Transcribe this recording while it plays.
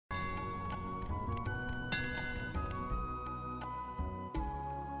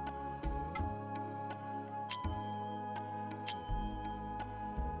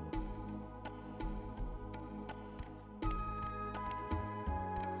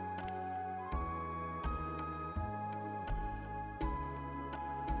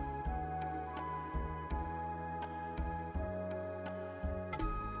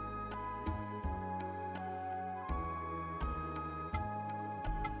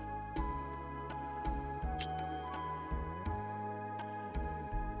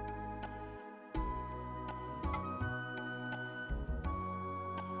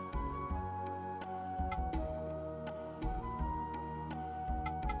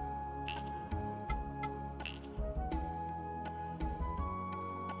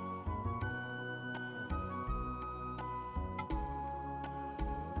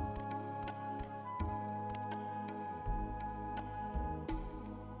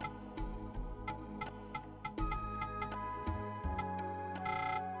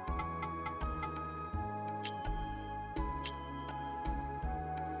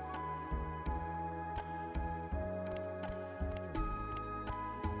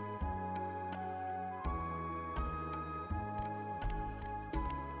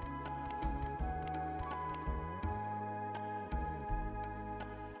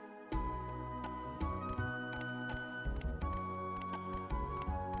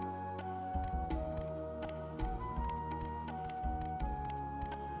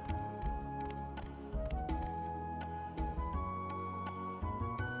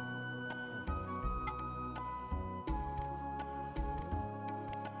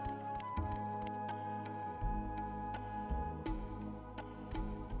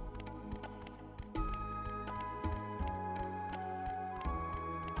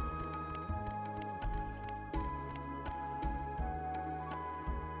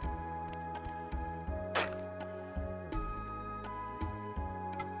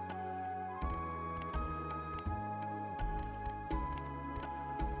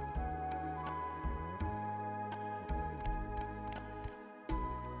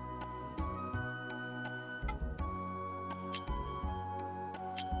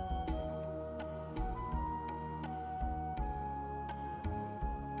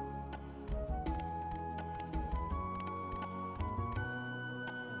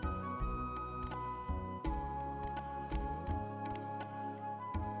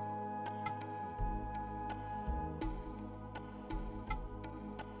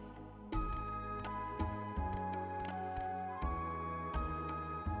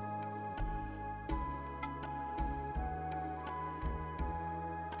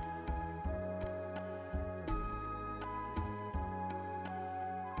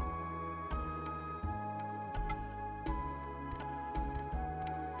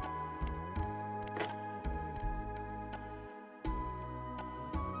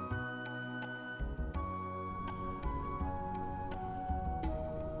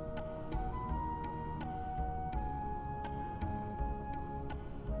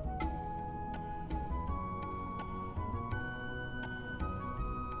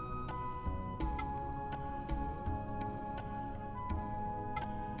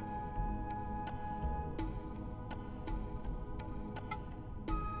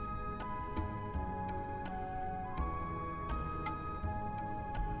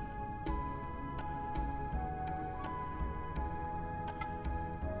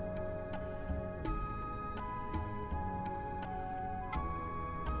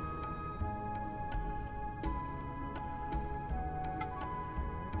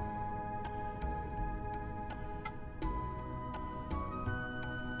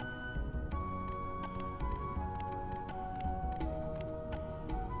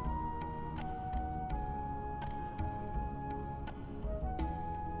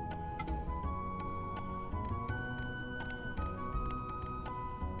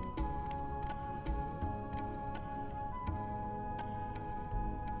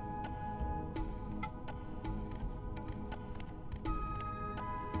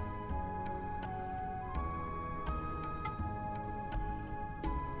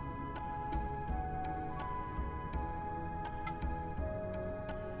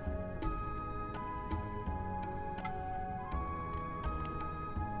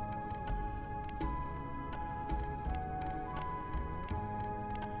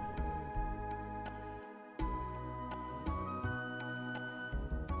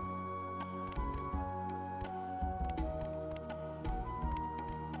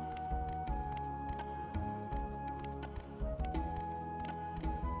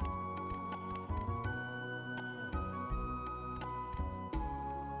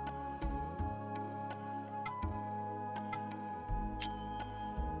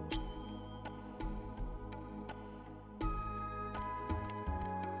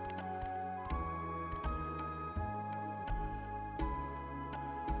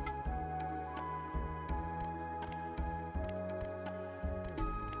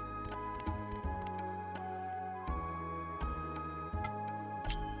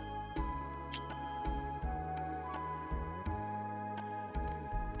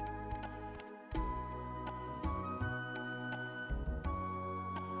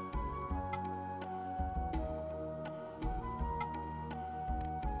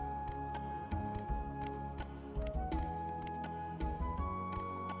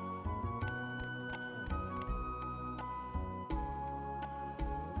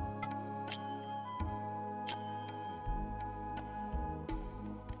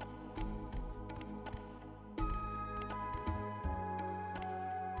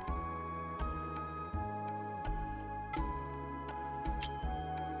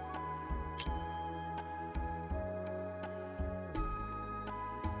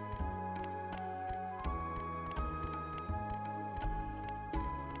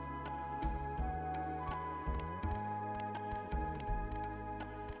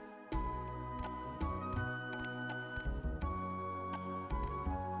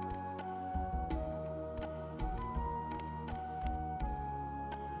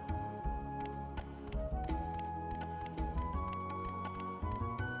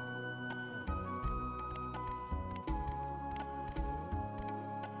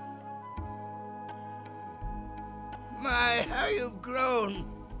My, how you've grown.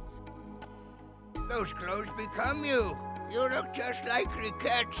 Those clothes become you. You look just like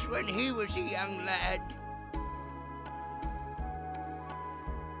Riquette's when he was a young lad.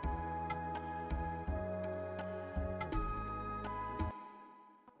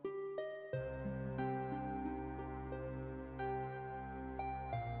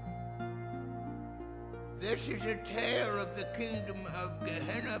 This is a tale of the kingdom of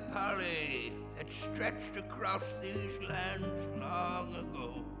Gehenna Pali that stretched across these lands long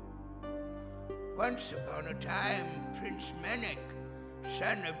ago. Once upon a time, Prince Menek,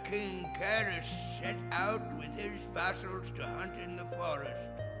 son of King Syrus, set out with his vassals to hunt in the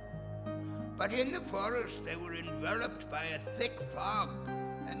forest. But in the forest they were enveloped by a thick fog,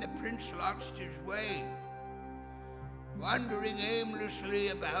 and the prince lost his way. Wandering aimlessly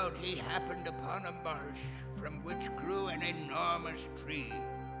about, he happened upon a marsh from which grew an enormous tree.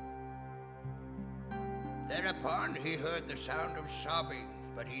 Thereupon he heard the sound of sobbing,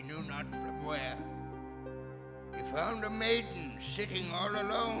 but he knew not from where. He found a maiden sitting all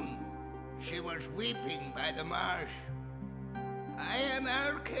alone. She was weeping by the marsh. "I am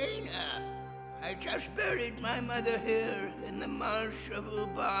Alcana. I just buried my mother here in the marsh of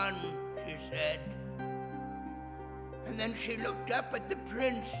Uban," she said. And then she looked up at the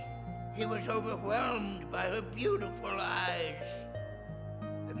prince. He was overwhelmed by her beautiful eyes.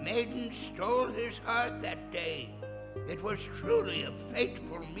 The maiden stole his heart that day. It was truly a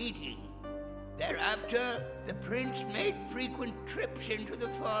fateful meeting. Thereafter, the prince made frequent trips into the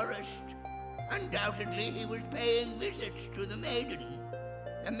forest. Undoubtedly, he was paying visits to the maiden.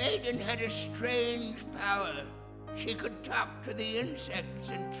 The maiden had a strange power. She could talk to the insects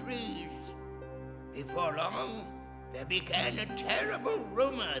and trees. Before long, there began a terrible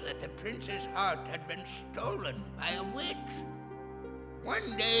rumor that the prince's heart had been stolen by a witch.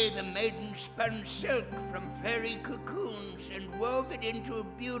 One day the maiden spun silk from fairy cocoons and wove it into a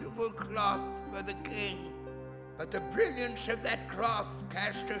beautiful cloth for the king. But the brilliance of that cloth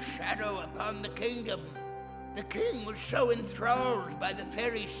cast a shadow upon the kingdom. The king was so enthralled by the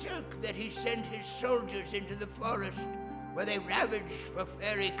fairy silk that he sent his soldiers into the forest, where they ravaged for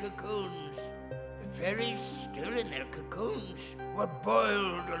fairy cocoons. The fairies, still in their cocoons, were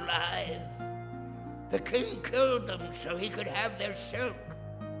boiled alive. The king killed them so he could have their silk.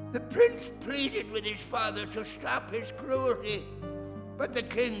 The prince pleaded with his father to stop his cruelty, but the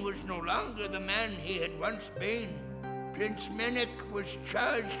king was no longer the man he had once been. Prince Menek was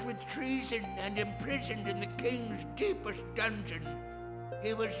charged with treason and imprisoned in the king's deepest dungeon.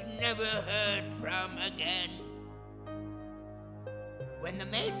 He was never heard from again. When the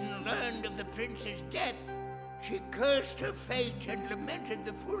maiden learned of the prince's death, she cursed her fate and lamented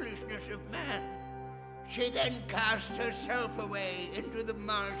the foolishness of man. She then cast herself away into the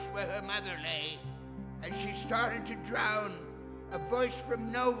marsh where her mother lay. As she started to drown, a voice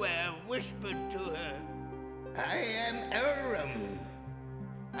from nowhere whispered to her, "I am Elrum.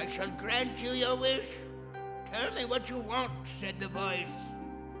 I shall grant you your wish. Tell me what you want," said the voice.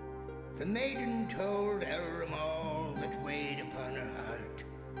 The maiden told Elrum all that weighed upon her heart.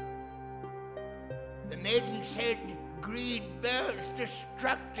 The maiden said, "Greed bears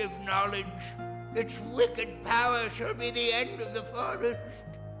destructive knowledge. Its wicked power shall be the end of the forest.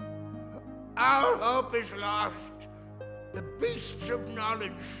 All hope is lost. The beasts of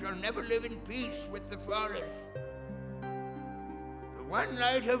knowledge shall never live in peace with the forest. The one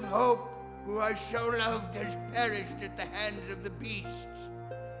light of hope, who I so loved, has perished at the hands of the beasts.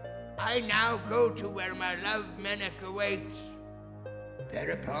 I now go to where my love Menek awaits."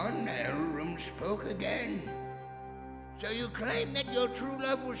 Thereupon Elrum spoke again. "So you claim that your true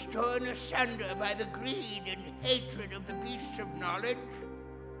love was torn asunder by the greed and hatred of the beasts of knowledge?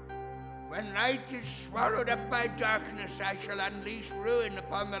 When light is swallowed up by darkness, I shall unleash ruin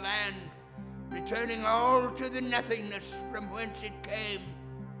upon the land, returning all to the nothingness from whence it came.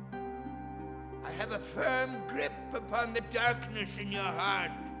 I have a firm grip upon the darkness in your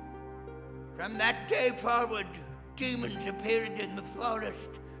heart." From that day forward, demons appeared in the forest,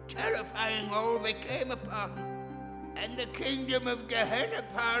 terrifying all they came upon, and the kingdom of Gehenna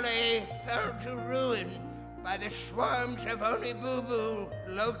Pali fell to ruin by the swarms of Onibubu,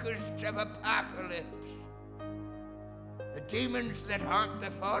 locusts of apocalypse. The demons that haunt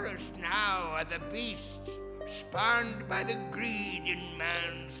the forest now are the beasts spawned by the greed in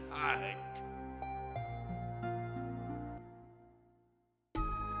man's heart.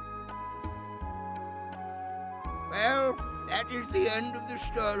 Well, that is the end of the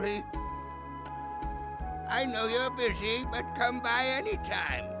story. I know you're busy, but come by any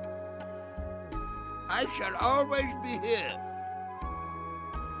time. I shall always be here.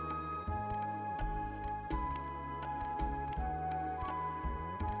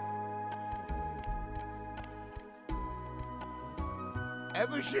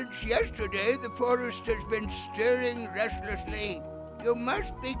 Ever since yesterday, the forest has been stirring restlessly. You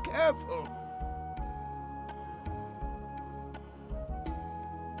must be careful.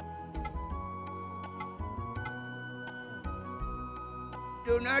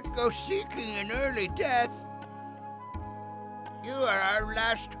 Do not go seeking an early death. You are our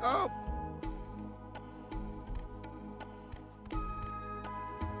last hope.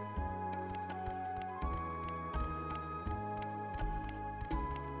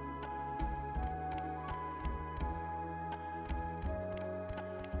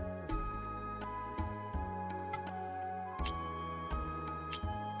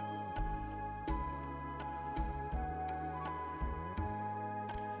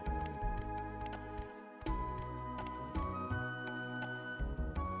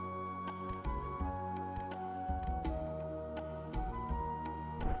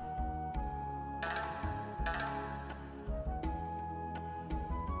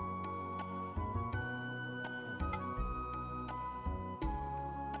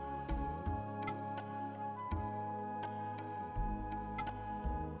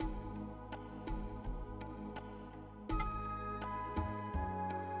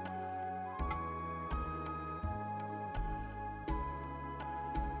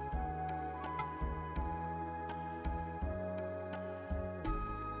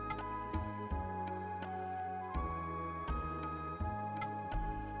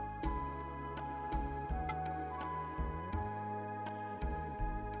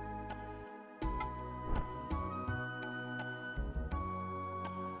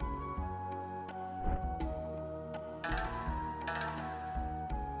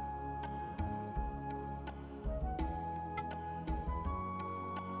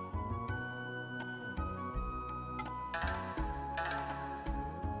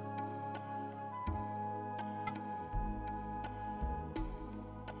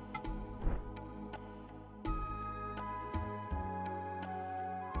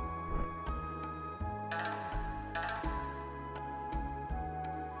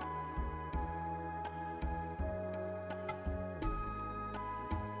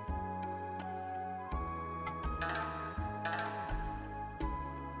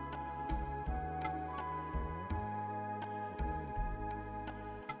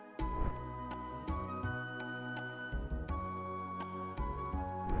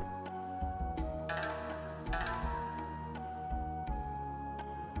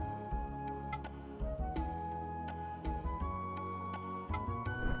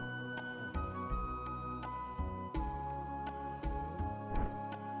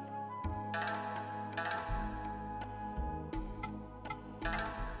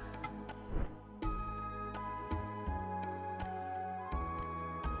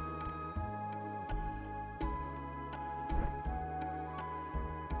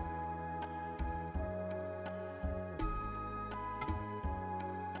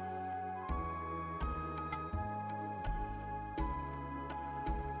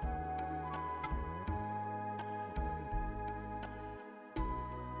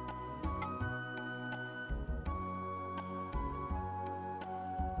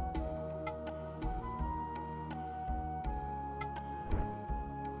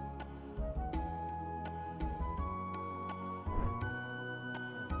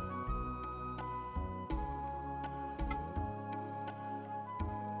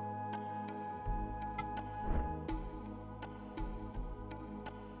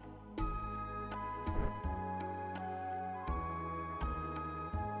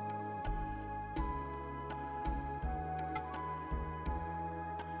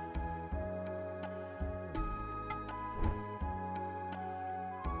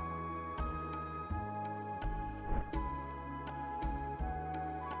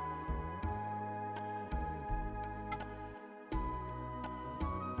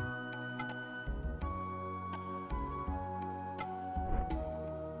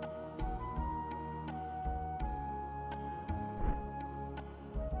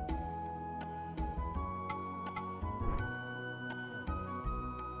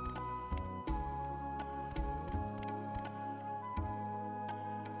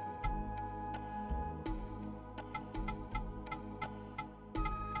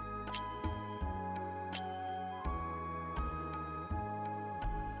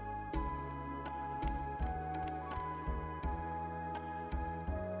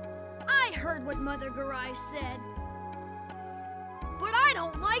 I heard what Mother Garai said. But I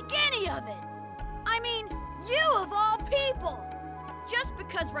don't like any of it. I mean, you of all people. Just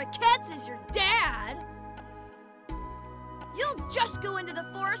because Raketz is your dad. You'll just go into the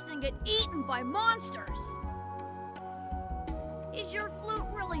forest and get eaten by monsters. Is your flute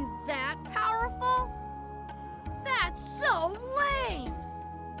really that powerful? That's so lame!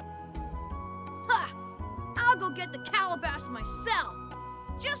 Ha! I'll go get the calabash myself.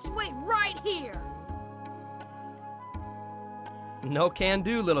 Just wait right here. No can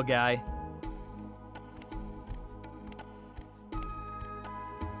do, little guy.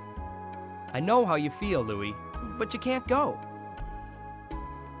 I know how you feel, Louis, but you can't go.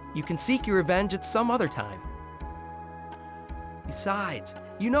 You can seek your revenge at some other time. Besides,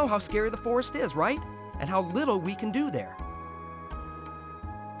 you know how scary the forest is, right? And how little we can do there.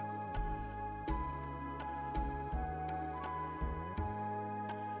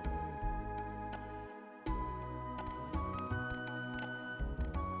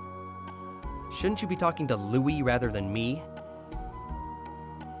 Shouldn't you be talking to Louis rather than me?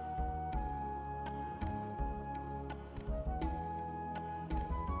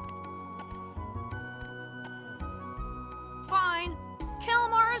 Fine.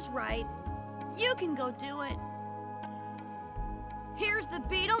 Kelmar is right. You can go do it. Here's the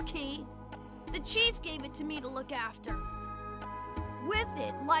beetle key. The chief gave it to me to look after. With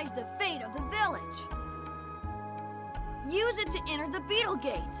it lies the fate of the village. Use it to enter the beetle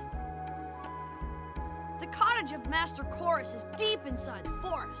gate. The cottage of Master Chorus is deep inside the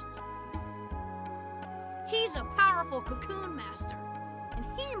forest. He's a powerful Cocoon Master, and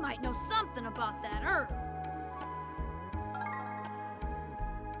he might know something about that herb.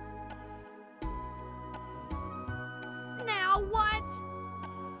 Now what?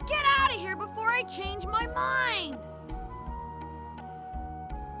 Get out of here before I change my mind!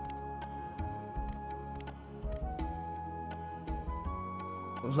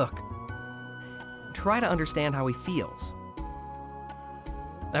 Look, try to understand how he feels.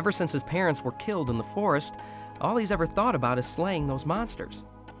 Ever since his parents were killed in the forest, all he's ever thought about is slaying those monsters.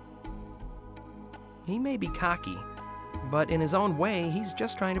 He may be cocky, but in his own way, he's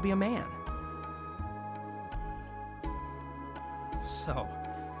just trying to be a man. So,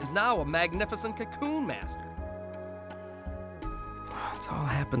 he's now a magnificent Cocoon Master. It's all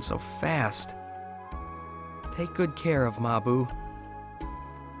happened so fast. Take good care of Mabu.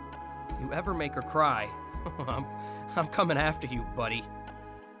 If you ever make her cry, I'm coming after you, buddy.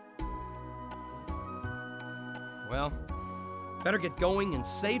 Well, better get going and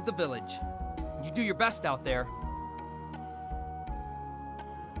save the village. You do your best out there.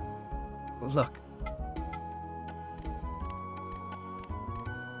 Look.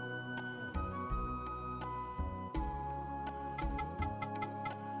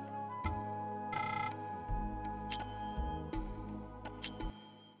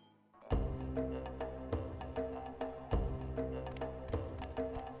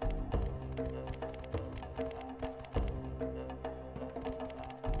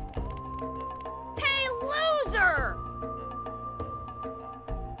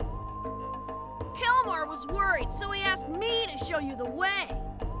 Kelmar was worried, so he asked me to show you the way.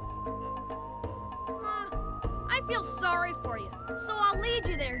 I feel sorry for you, so I'll lead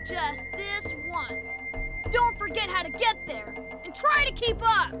you there just this once. Don't forget how to get there, and try to keep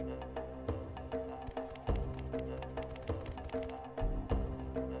up!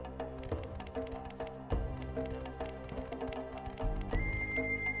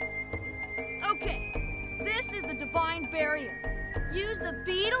 Okay, this is the Divine Barrier. Use the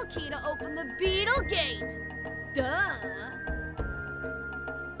beetle key to open the beetle gate. Duh!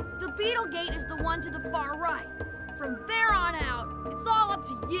 The beetle gate is the one to the far right. From there on out, it's all up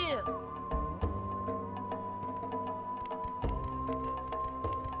to you.